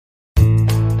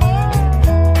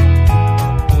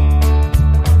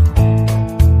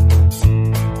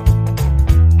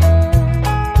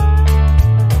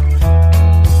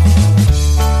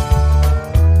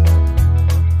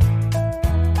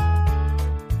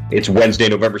It's Wednesday,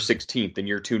 November 16th, and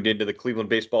you're tuned into the Cleveland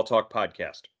Baseball Talk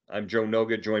podcast. I'm Joe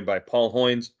Noga, joined by Paul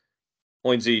Hoynes.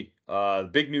 Hoynesy,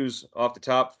 big news off the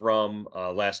top from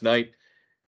last night.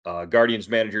 Guardians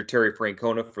manager Terry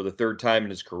Francona, for the third time in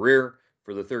his career,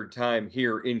 for the third time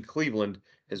here in Cleveland,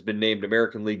 has been named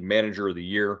American League Manager of the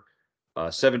Year.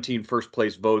 17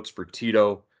 first-place votes for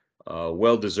Tito.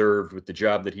 Well-deserved with the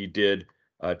job that he did,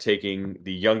 taking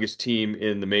the youngest team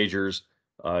in the majors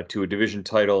to a division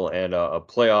title and a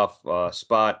playoff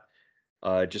spot.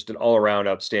 Just an all-around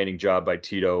outstanding job by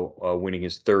Tito, winning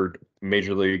his third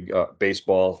Major League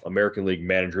Baseball American League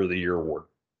Manager of the Year award.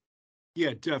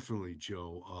 Yeah, definitely,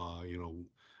 Joe.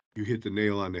 You hit the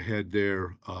nail on the head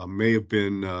there. May have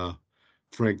been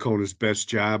Francona's best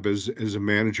job as a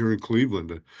manager in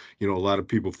Cleveland. A lot of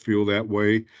people feel that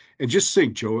way. And just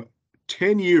think, Joe,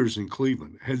 10 years in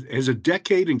Cleveland. Has a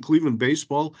decade in Cleveland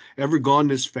baseball ever gone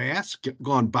this fast,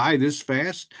 gone by this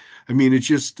fast? I mean, it's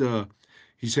just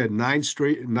he's had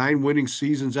nine winning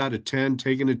seasons out of 10,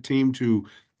 taking a team to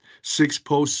 6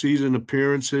 postseason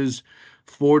appearances,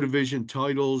 4 division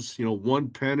titles, one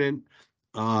pennant,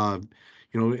 uh,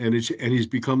 and he's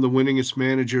become the winningest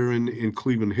manager in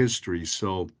Cleveland history.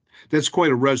 So that's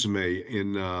quite a resume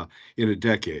in a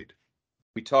decade.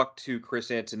 We talked to Chris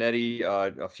Antonetti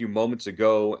a few moments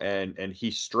ago, and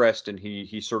he stressed and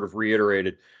he sort of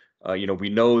reiterated, we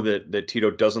know that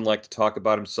Tito doesn't like to talk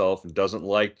about himself and doesn't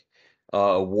like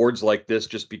awards like this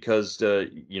just because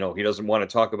he doesn't want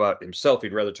to talk about himself.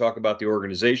 He'd rather talk about the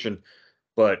organization.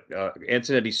 But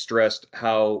Antonetti stressed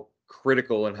how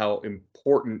critical and how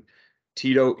important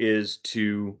Tito is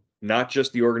to not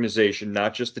just the organization,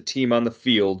 not just the team on the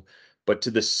field, but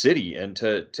to the city and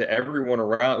to everyone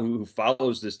around who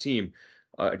follows this team.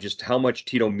 Just how much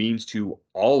Tito means to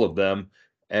all of them,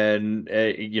 and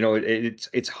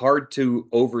it's hard to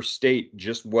overstate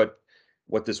just what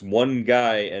this one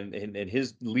guy and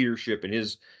his leadership and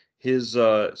his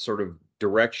sort of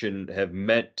direction have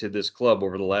meant to this club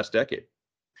over the last decade.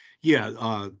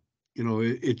 Yeah,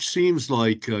 it seems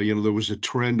like there was a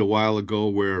trend a while ago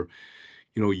where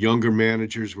younger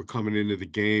managers were coming into the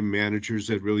game, managers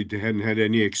that really hadn't had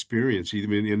any experience,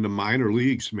 even in the minor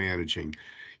leagues managing,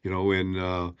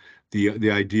 and the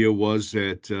idea was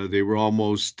that they were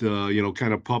almost,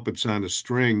 kind of puppets on a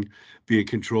string, being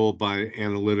controlled by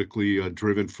analytically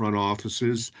driven front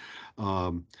offices.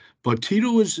 Um, but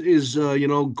Tito is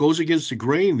goes against the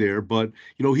grain there. But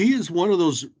he is one of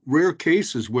those rare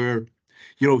cases where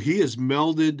he has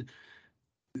melded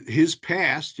his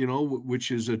past, which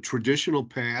is a traditional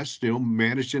past,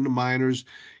 managed in the minors,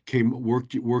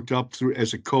 worked up through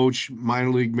as a coach,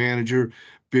 minor league manager,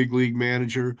 big league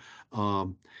manager,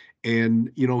 um, and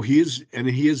he has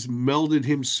melded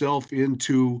himself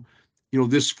into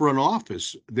this front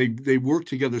office. They work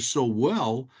together so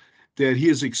well that he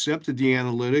has accepted the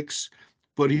analytics,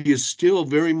 but he is still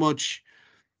very much.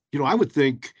 I would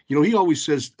think, he always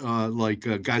says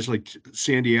guys like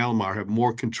Sandy Alomar have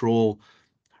more control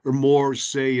or more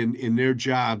say in their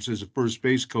jobs as a first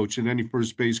base coach than any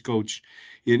first base coach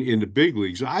in the big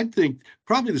leagues. I think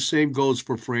probably the same goes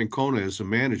for Francona as a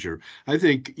manager. I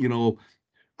think,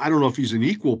 I don't know if he's an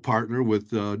equal partner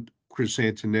with Chris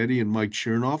Antonetti and Mike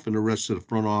Chernoff and the rest of the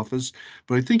front office,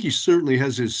 but I think he certainly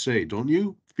has his say. Don't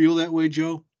you feel that way,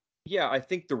 Joe? Yeah, I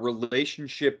think the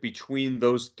relationship between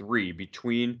those three,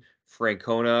 between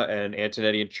Francona and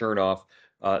Antonetti and Chernoff,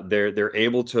 they're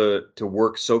able to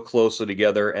work so closely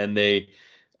together, and they,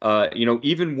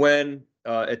 even when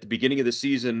at the beginning of the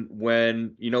season,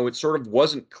 when it sort of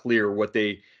wasn't clear what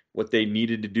they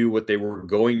needed to do, what they were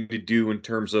going to do in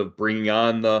terms of bringing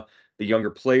on the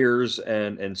younger players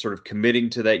and sort of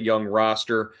committing to that young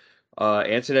roster.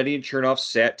 Antonetti and Chernoff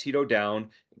sat Tito down,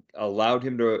 allowed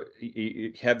him to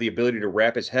have the ability to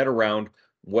wrap his head around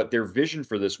what their vision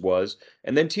for this was.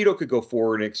 And then Tito could go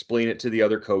forward and explain it to the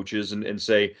other coaches and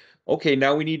say, okay,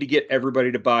 now we need to get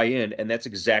everybody to buy in. And that's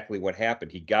exactly what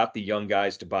happened. He got the young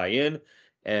guys to buy in.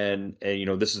 And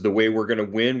this is the way we're going to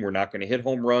win. We're not going to hit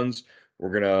home runs.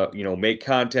 We're going to, make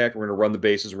contact. We're going to run the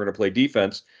bases. We're going to play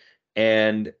defense.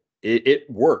 And it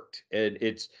worked. And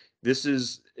this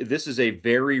is a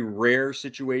very rare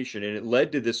situation, and it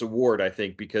led to this award, I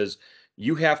think, because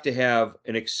you have to have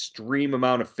an extreme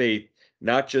amount of faith,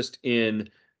 not just in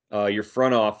your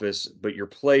front office, but your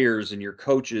players and your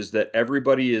coaches, that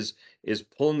everybody is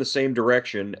pulling the same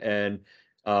direction. And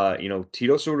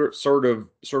Tito sort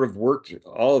of worked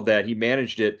all of that. He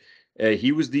managed it.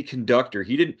 He was the conductor.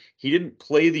 He didn't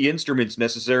play the instruments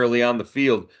necessarily on the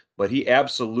field, but he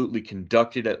absolutely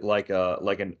conducted it like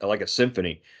a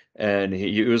symphony, and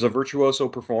it was a virtuoso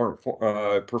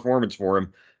performance for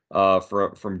him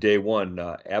from day one.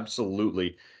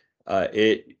 Absolutely.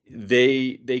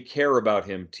 They care about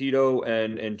him. Tito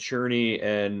and Cherney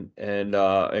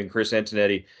and Chris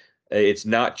Antonetti. It's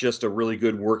not just a really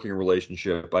good working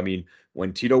relationship. I mean,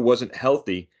 when Tito wasn't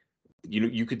healthy,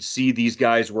 you could see these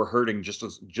guys were hurting just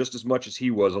as much as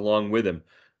he was along with him.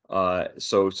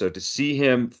 So to see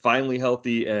him finally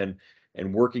healthy and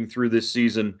working through this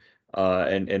season,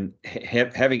 and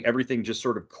having everything just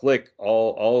sort of click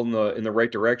all in the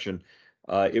right direction,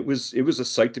 it was a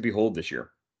sight to behold this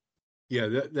year. Yeah,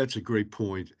 that's a great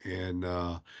point. And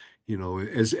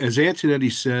as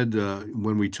Antonetti said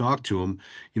when we talked to him,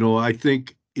 I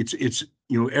think it's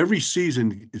every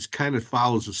season it's kind of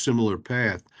follows a similar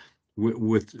path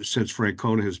with since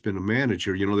Francona has been a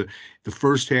manager. The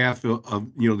first half of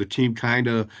the team kind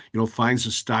of finds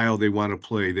a style they want to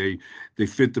play. They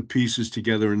fit the pieces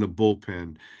together in the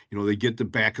bullpen. They get the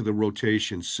back of the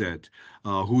rotation set.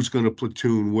 Who's going to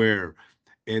platoon where?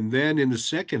 And then in the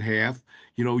second half,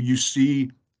 you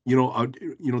see,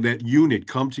 that unit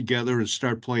come together and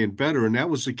start playing better. And that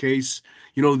was the case,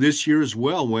 this year as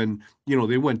well, when,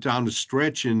 they went down the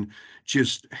stretch and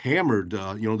just hammered,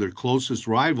 their closest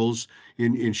rivals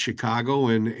in Chicago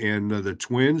and the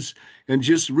Twins. And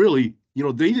just really,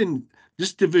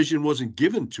 this division wasn't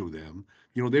given to them.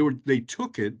 They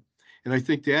took it. And I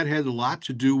think that had a lot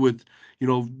to do with,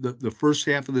 the first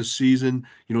half of the season,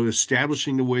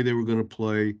 establishing the way they were going to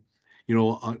play,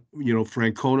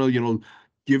 Francona,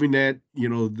 giving that,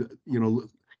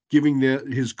 giving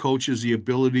his coaches the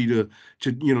ability to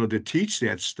teach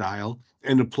that style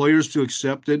and the players to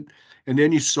accept it. And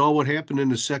then you saw what happened in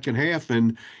the second half,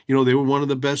 and they were one of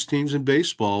the best teams in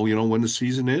baseball. When the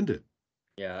season ended.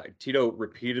 Yeah, Tito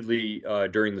repeatedly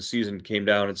during the season came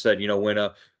down and said,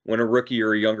 when a rookie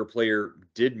or a younger player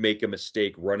did make a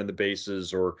mistake running the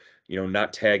bases, or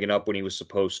not tagging up when he was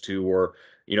supposed to, or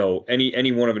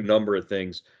any one of a number of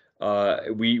things,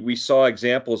 we saw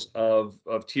examples of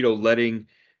Tito letting,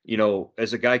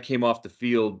 as a guy came off the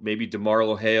field, maybe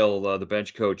DeMarlo Hale, the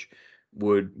bench coach,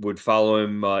 would follow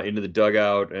him into the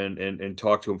dugout and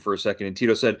talk to him for a second, and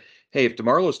Tito said, hey, if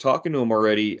DeMarlo's talking to him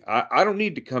already, I don't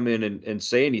need to come in and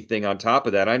say anything on top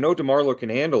of that. I know DeMarlo can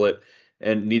handle it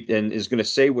and is going to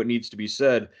say what needs to be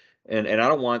said. And I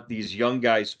don't want these young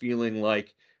guys feeling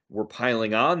like we're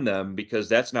piling on them, because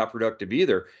that's not productive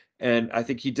either. And I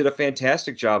think he did a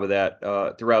fantastic job of that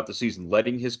throughout the season,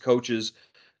 letting his coaches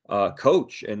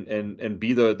coach and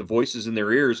be the voices in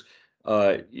their ears,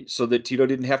 so that Tito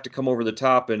didn't have to come over the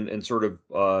top and sort of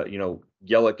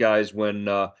yell at guys when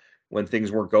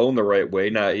things weren't going the right way.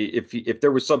 Now, if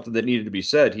there was something that needed to be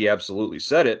said, he absolutely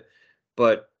said it.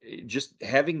 But just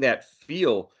having that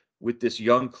feel with this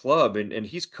young club, and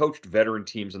he's coached veteran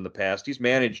teams in the past. He's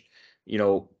managed,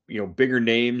 bigger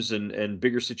names and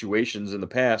bigger situations in the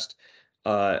past.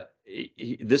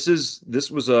 This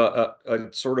was a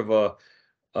sort of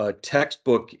a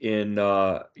textbook in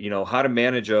how to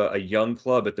manage a young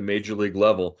club at the major league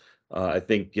level. I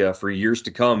think for years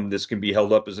to come, this can be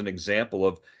held up as an example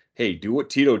of, hey, do what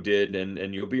Tito did,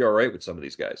 and you'll be all right with some of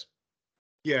these guys.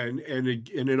 Yeah, and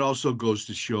it also goes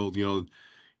to show,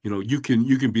 you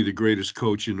can be the greatest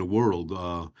coach in the world,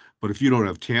 but if you don't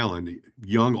have talent,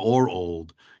 young or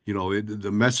old,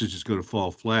 the message is going to fall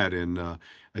flat. And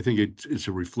I think it's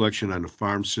a reflection on the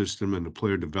farm system and the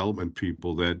player development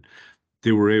people that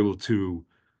they were able to,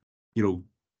 you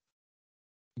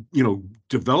know,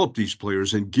 develop these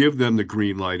players and give them the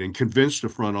green light and convince the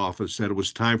front office that it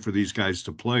was time for these guys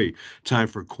to play, time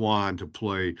for Quan to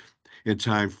play, and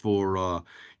time for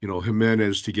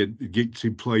Jimenez to get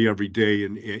to play every day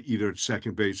and either at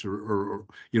second base or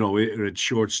at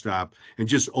shortstop, and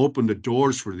just open the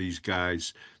doors for these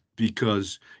guys.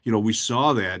 Because we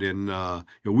saw that, and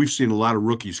we've seen a lot of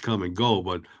rookies come and go,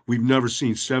 but we've never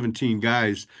seen 17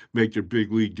 guys make their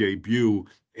big league debut,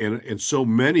 and so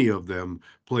many of them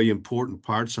play important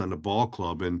parts on the ball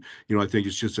club. And I think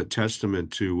it's just a testament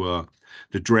to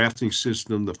the drafting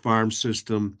system, the farm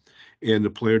system, and the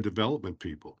player development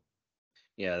people.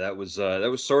 Yeah, that was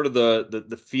sort of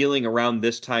the feeling around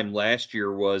this time last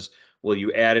year was, well,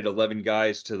 you added 11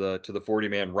 guys to the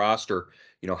 40-man roster.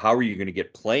 How are you going to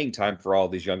get playing time for all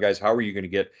these young guys? How are you going to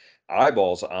get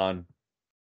eyeballs on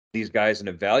these guys and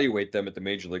evaluate them at the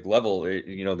major league level?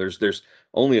 There's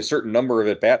only a certain number of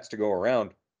at bats to go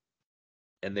around,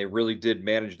 and they really did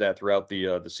manage that throughout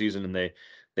the season, and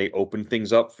they opened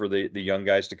things up for the young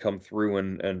guys to come through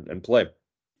and play.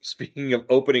 Speaking of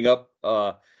opening up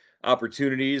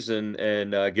opportunities and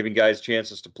giving guys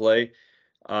chances to play,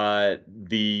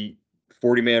 the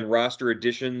 40-man roster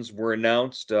additions were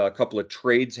announced. A couple of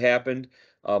trades happened.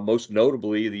 Most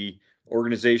notably, the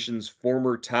organization's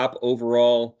former top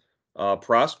overall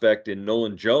prospect in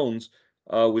Nolan Jones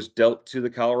was dealt to the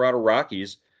Colorado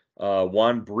Rockies.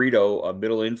 Juan Brito, a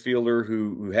middle infielder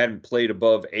who hadn't played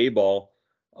above A ball,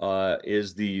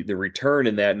 is the return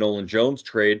in that Nolan Jones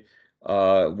trade.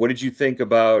 What did you think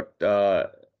about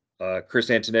Chris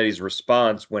Antonetti's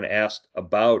response when asked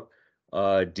about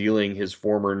dealing his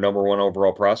former number one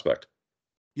overall prospect?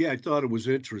 Yeah, I thought it was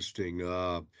interesting.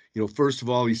 First of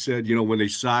all, he said, when they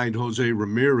signed Jose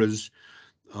Ramirez,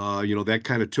 that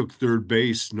kind of took third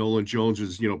base, Nolan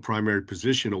Jones's, primary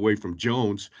position away from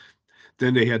Jones.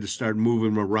 Then they had to start moving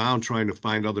him around, trying to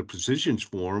find other positions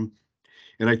for him.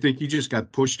 And I think he just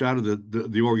got pushed out of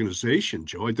the organization,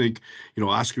 Joe. I think,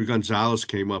 Oscar Gonzalez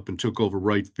came up and took over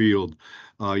right field.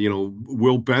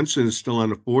 Will Benson is still on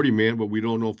the 40 man, but we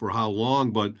don't know for how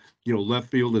long. But, left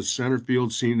field and center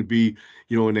field seem to be,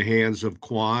 in the hands of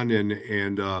Kwan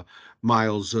and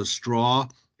Miles Straw.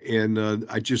 And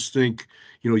I just think,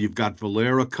 you've got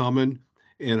Valera coming.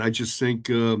 And I just think,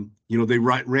 they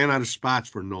ran out of spots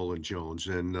for Nolan Jones.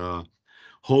 And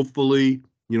hopefully,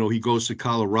 he goes to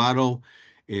Colorado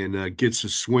and gets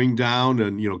his swing down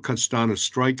and cuts down his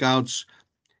strikeouts.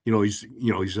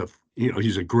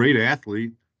 He's a great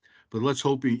athlete, but let's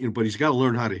hope but he's got to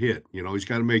learn how to hit. He's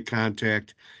got to make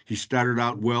contact. He started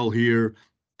out well here,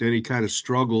 then he kind of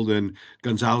struggled, and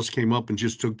Gonzalez came up and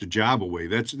just took the job away.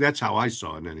 That's how I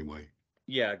saw it anyway.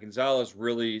 Yeah, Gonzalez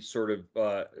really sort of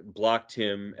blocked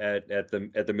him at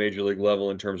the major league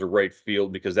level in terms of right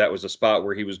field because that was a spot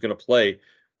where he was going to play.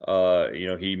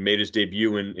 He made his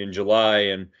debut in July,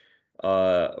 and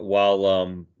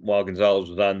while Gonzalez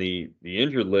was on the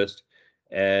injured list,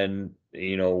 and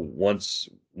once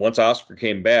Oscar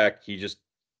came back, he just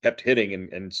kept hitting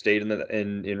and stayed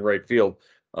in right field.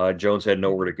 Jones had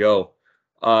nowhere to go.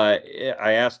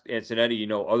 I asked Antonetti,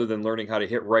 other than learning how to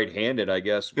hit right-handed, I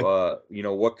guess,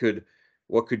 what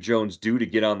could Jones do to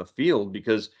get on the field?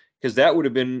 Because that would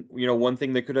have been, one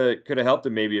thing that could have helped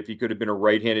him maybe if he could have been a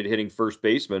right-handed hitting first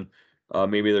baseman.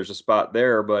 Maybe there's a spot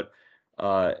there, but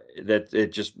that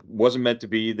it just wasn't meant to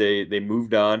be. They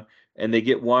moved on and they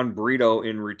get Juan Brito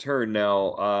in return.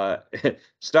 Now,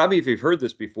 stop me if you've heard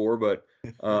this before, but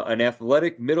an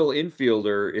athletic middle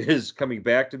infielder is coming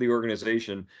back to the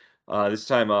organization. This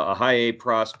time, a high A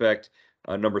prospect,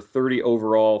 number 30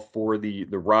 overall for the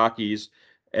Rockies,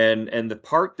 and the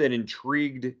part that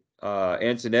intrigued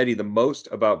Antonetti the most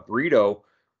about Brito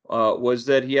was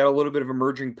that he had a little bit of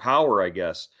emerging power, I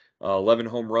guess. 11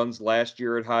 home runs last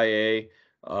year at high A.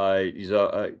 He's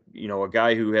a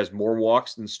guy who has more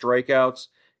walks than strikeouts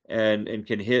and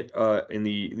can hit in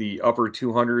the upper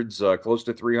 200s, close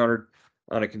to 300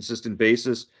 on a consistent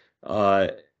basis.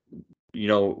 You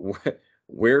know,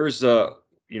 where's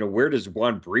where does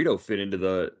Juan Brito fit into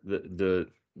the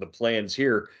plans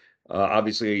here?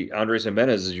 Obviously, Andres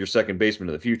Jimenez is your second baseman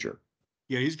of the future.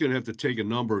 Yeah, he's going to have to take a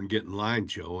number and get in line,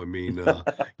 Joe. I mean,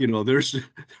 there's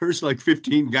there's like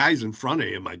 15 guys in front of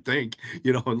him, I think.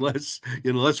 Unless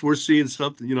we're seeing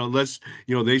something, unless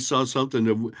they saw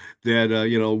something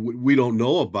that we don't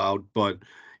know about. But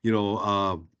you know,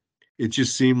 uh, it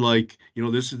just seemed like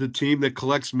this is the team that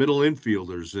collects middle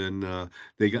infielders, and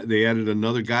they added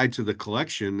another guy to the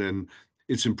collection, and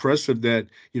it's impressive that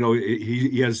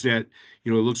he has that. It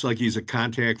looks like he's a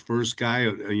contact first guy.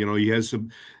 He has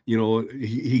some.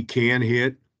 He can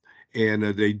hit, and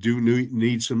they do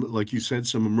need some, like you said,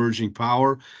 some emerging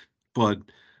power. But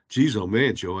geez, oh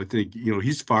man, Joe, I think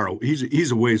he's far.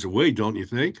 He's a ways away, don't you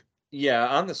think? Yeah,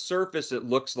 on the surface, it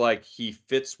looks like he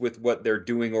fits with what they're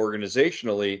doing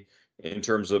organizationally in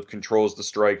terms of controls the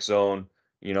strike zone,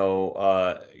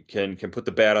 can put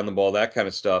the bat on the ball, that kind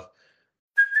of stuff.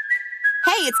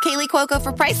 Hey, it's Kaylee Cuoco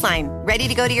for Priceline. Ready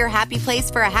to go to your happy place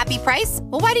for a happy price?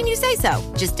 Well, why didn't you say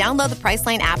so? Just download the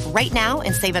Priceline app right now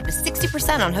and save up to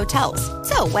 60% on hotels.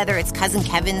 So whether it's Cousin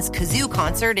Kevin's Kazoo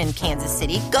concert in Kansas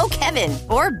City, go Kevin,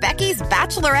 or Becky's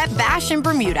Bachelorette Bash in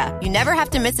Bermuda, you never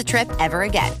have to miss a trip ever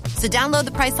again. So download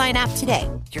the Priceline app today.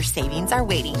 Your savings are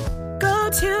waiting. Go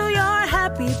to your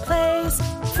happy place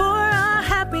for a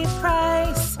happy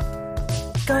price.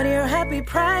 Go to your happy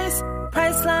price,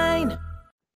 Priceline.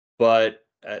 But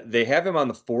they have him on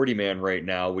the 40 man right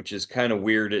now, which is kind of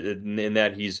weird in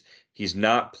that he's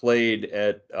not played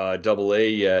at Double A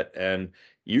yet, and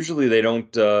usually they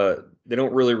don't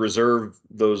really reserve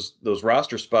those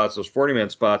roster spots, those 40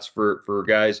 man spots for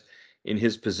guys in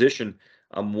his position.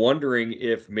 I'm wondering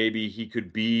if maybe he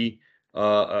could be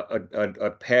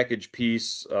a package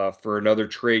piece for another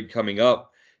trade coming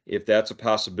up, if that's a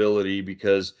possibility,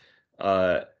 because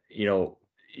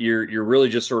you're really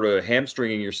just sort of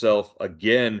hamstringing yourself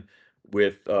again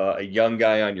with a young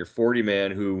guy on your 40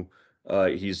 man who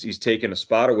he's taken a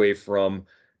spot away from.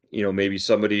 maybe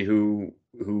somebody who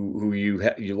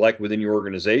you like within your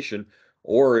organization,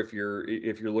 or if you're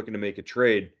looking to make a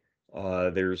trade,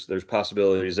 there's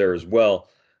possibilities there as well.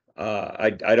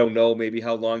 I don't know maybe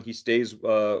how long he stays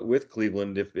with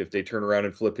Cleveland if they turn around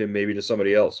and flip him maybe to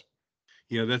somebody else.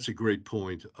 Yeah, that's a great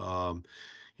point.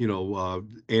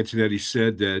 Antonetti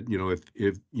said that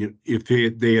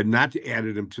if they had not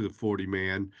added him to the 40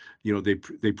 man,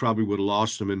 they probably would have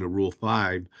lost him in the Rule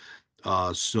 5.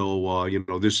 It's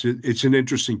an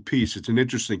interesting piece. It's an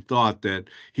interesting thought that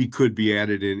he could be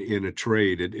added in a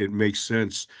trade. It makes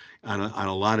sense on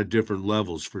a lot of different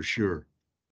levels for sure.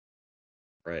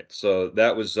 Right. So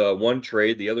that was one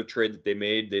trade. The other trade that they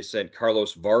made, they sent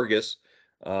Carlos Vargas,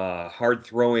 hard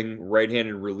throwing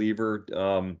right-handed reliever,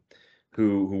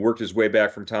 who worked his way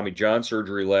back from Tommy John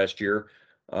surgery last year.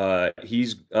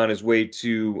 He's on his way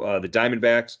to the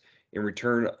Diamondbacks in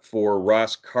return for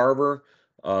Ross Carver,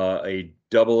 a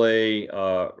Double-A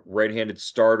right-handed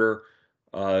starter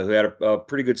who had a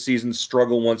pretty good season.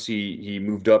 Struggle once he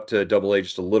moved up to Double-A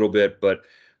just a little bit, but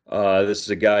this is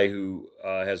a guy who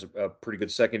has a pretty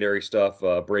good secondary stuff,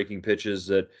 breaking pitches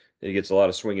that he gets a lot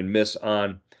of swing and miss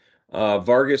on.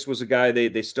 Vargas was a guy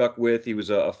they stuck with. He was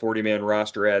a 40-man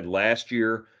roster ad last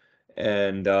year,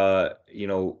 and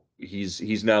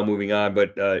he's now moving on.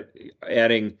 But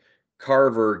adding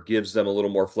Carver gives them a little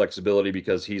more flexibility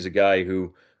because he's a guy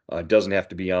who doesn't have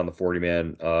to be on the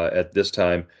 40-man at this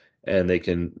time, and they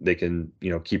can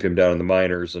keep him down in the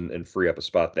minors and free up a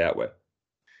spot that way.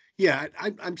 Yeah,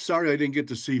 I'm sorry I didn't get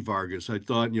to see Vargas. I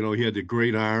thought, he had a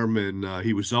great arm and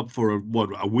he was up for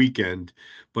a weekend,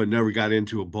 but never got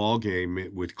into a ball game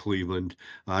with Cleveland.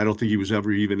 I don't think he was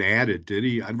ever even added, did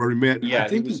he? Yeah, I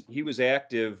think he was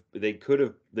active. They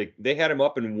had him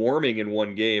up and warming in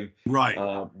one game, right.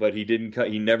 but he didn't cut.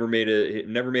 He never made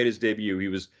his debut. He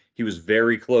was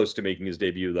very close to making his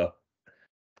debut though.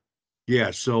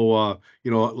 Yeah, so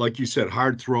like you said,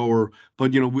 hard thrower,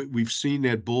 but we've seen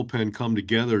that bullpen come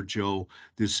together, Joe,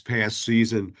 this past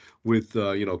season with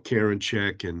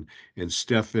Karinchak and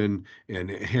Stefan and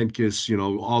Henkes,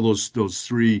 all those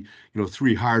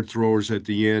three hard throwers at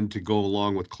the end to go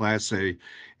along with Clase,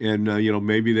 and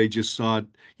maybe they just thought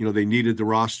they needed the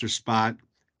roster spot,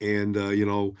 and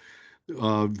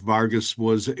Vargas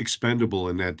was expendable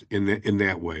in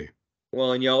that way.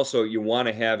 Well, and you want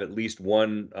to have at least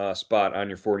one spot on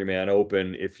your 40-man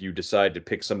open if you decide to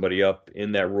pick somebody up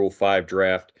in that Rule 5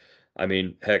 draft. I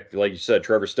mean, heck, like you said,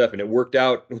 Trevor Stephan. It worked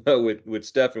out with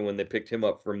Stephan when they picked him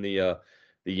up from the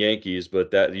Yankees,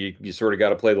 but that you sort of got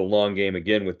to play the long game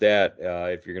again with that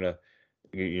if you're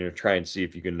gonna try and see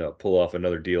if you can pull off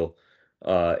another deal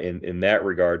in that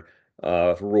regard.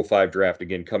 For Rule 5 draft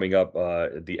again coming up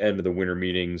at the end of the winter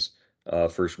meetings,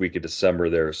 first week of December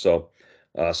there. So.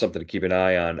 Something to keep an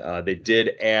eye on. They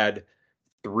did add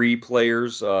 3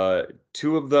 players.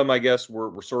 Two of them, I guess,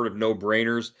 were sort of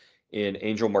no-brainers in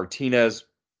Angel Martinez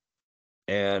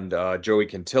and Joey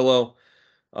Cantillo.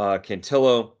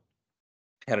 Cantillo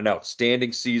had an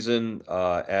outstanding season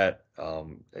at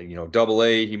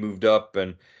Double-A. He moved up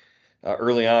and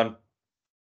early on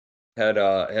had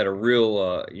a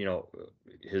real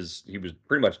he was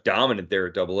pretty much dominant there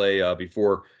at Double-A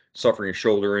before suffering a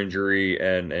shoulder injury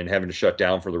and having to shut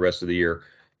down for the rest of the year.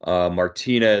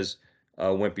 Martinez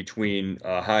went between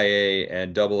high A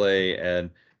and Double-A and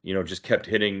just kept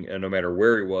hitting no matter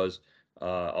where he was.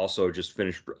 Also just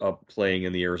finished up playing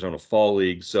in the Arizona Fall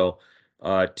League. So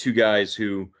two guys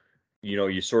who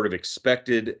you sort of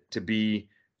expected to be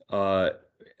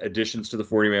additions to the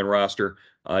 40-man roster.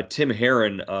 Tim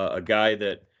Herrin, a guy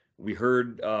that we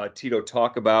heard Tito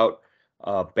talk about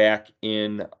back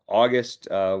in August.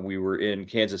 We were in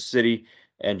Kansas City,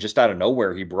 and just out of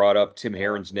nowhere, he brought up Tim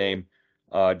Herrin's name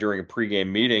during a pregame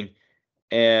meeting,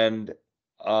 and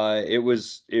it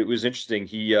was interesting.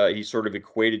 He sort of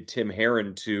equated Tim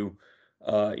Herrin to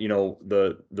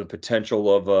the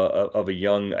potential of a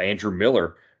young Andrew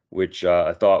Miller, which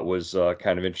I thought was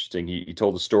kind of interesting. He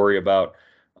told a story about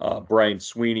Brian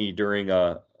Sweeney during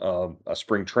a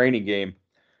spring training game,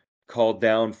 called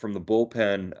down from the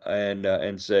bullpen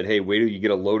and said, "Hey, wait till you get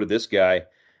a load of this guy."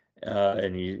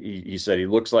 And he said he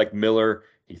looks like Miller.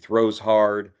 He throws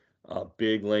hard,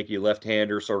 big, lanky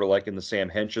left-hander, sort of like in the Sam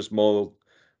Hentges mold.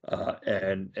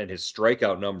 And his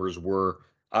strikeout numbers were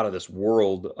out of this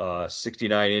world.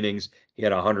 69 innings. He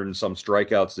had 100 and some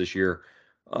strikeouts this year.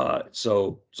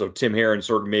 So Tim Herrin,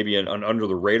 sort of maybe an under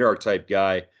the radar type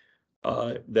guy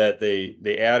that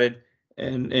they added,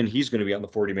 and he's going to be on the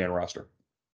 40-man roster.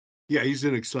 Yeah, he's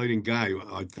an exciting guy.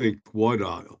 I think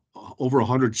over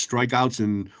 100 strikeouts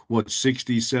and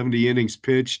 60, 70 innings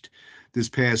pitched this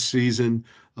past season.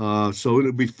 So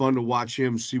it'll be fun to watch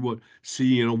him, see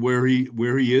where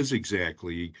he is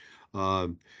exactly.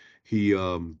 Um, he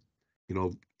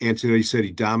Anthony said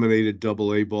he dominated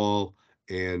double A ball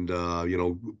and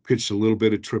pitched a little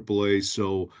bit of triple A.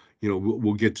 So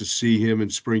we'll get to see him in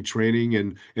spring training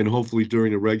and hopefully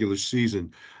during the regular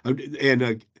season.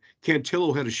 And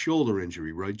Cantillo had a shoulder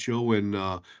injury, right, Joe? And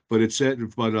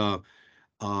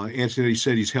Anthony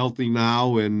said he's healthy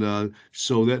now, and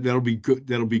so that'll be good.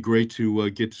 That'll be great to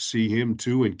get to see him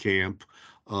too in camp.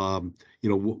 One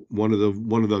of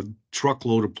the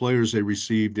truckload of players they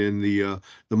received in the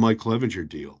Mike Clevenger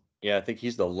deal. Yeah, I think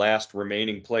he's the last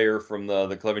remaining player from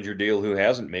the Clevenger deal who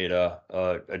hasn't made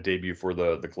a debut for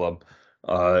the club.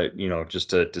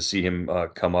 Just to see him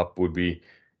come up would be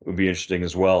interesting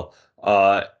as well.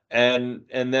 And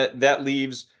that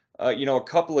leaves a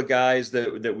couple of guys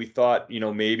that we thought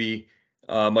maybe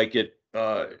might get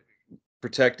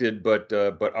protected, but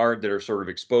aren't, that are sort of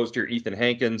exposed here. Ethan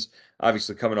Hankins,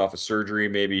 obviously coming off of surgery,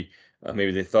 maybe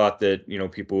they thought that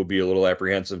people would be a little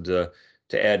apprehensive to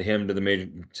add him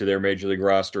to their major league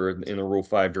roster in the Rule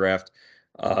 5 draft.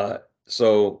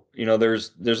 So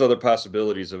there's other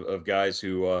possibilities of guys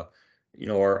who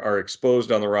are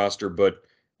exposed on the roster, but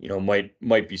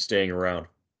might be staying around.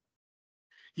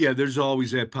 Yeah, there's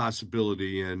always that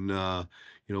possibility, and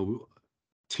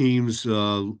teams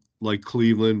like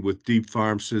Cleveland with deep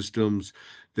farm systems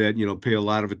that pay a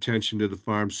lot of attention to the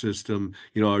farm system,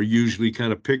 are usually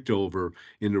kind of picked over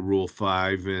in the Rule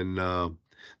 5, and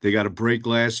they got a break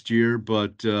last year,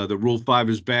 but the Rule 5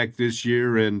 is back this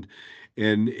year, and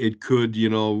it could,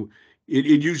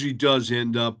 it usually does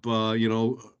end up, they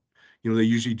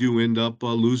usually do end up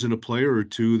losing a player or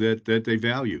two that they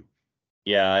value.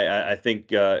 Yeah, I think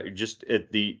just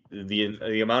at the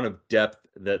amount of depth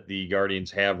that the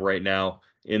Guardians have right now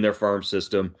in their farm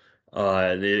system,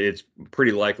 it's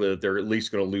pretty likely that they're at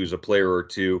least going to lose a player or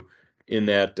two in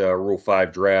that Rule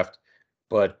 5 draft.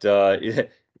 But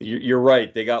you're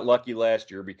right; they got lucky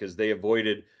last year because they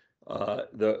avoided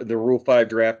the Rule 5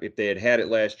 draft. If they had it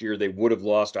last year, they would have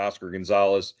lost Oscar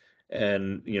Gonzalez,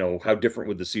 and how different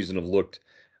would the season have looked,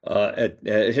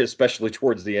 especially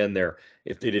towards the end there,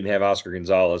 if they didn't have Oscar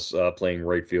Gonzalez playing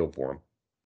right field for him.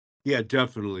 Yeah,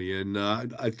 definitely. And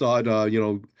I thought,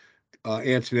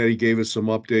 Antonetti gave us some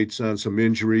updates on some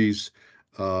injuries.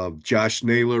 Josh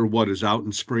Naylor, is out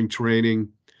in spring training,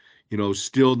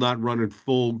 still not running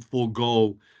full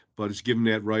go, but it's given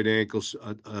that right ankle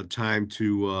time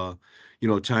to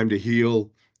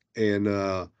heal.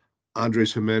 And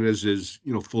Andres Jimenez is,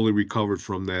 fully recovered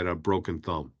from that broken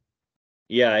thumb.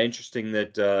 Yeah, interesting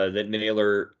that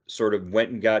Naylor sort of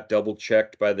went and got double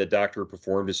checked by the doctor who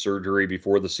performed his surgery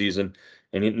before the season,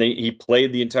 and he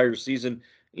played the entire season.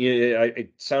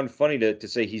 It sounded funny to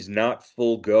say he's not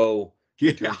full go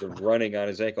in terms of running on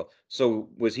his ankle. So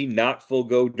was he not full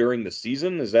go during the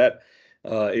season? Is that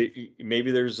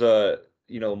maybe there's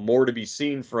more to be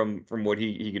seen from what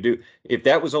he could do? If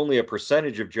that was only a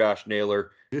percentage of Josh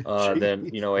Naylor,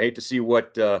 then I hate to see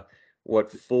what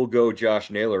full go Josh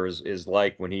Naylor is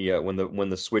like when he when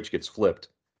the switch gets flipped.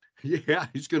 Yeah,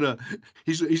 he's gonna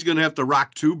have to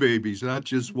rock two babies, not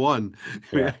just one,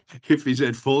 Yeah. if he's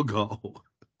at full go.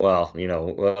 Well,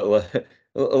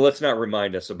 let's not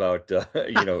remind us about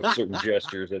certain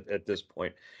gestures at this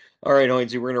point. All right,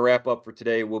 Hoynesy, we're going to wrap up for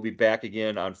today. We'll be back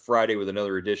again on Friday with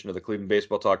another edition of the Cleveland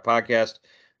Baseball Talk podcast.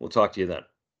 We'll talk to you then.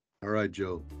 All right,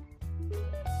 Joe.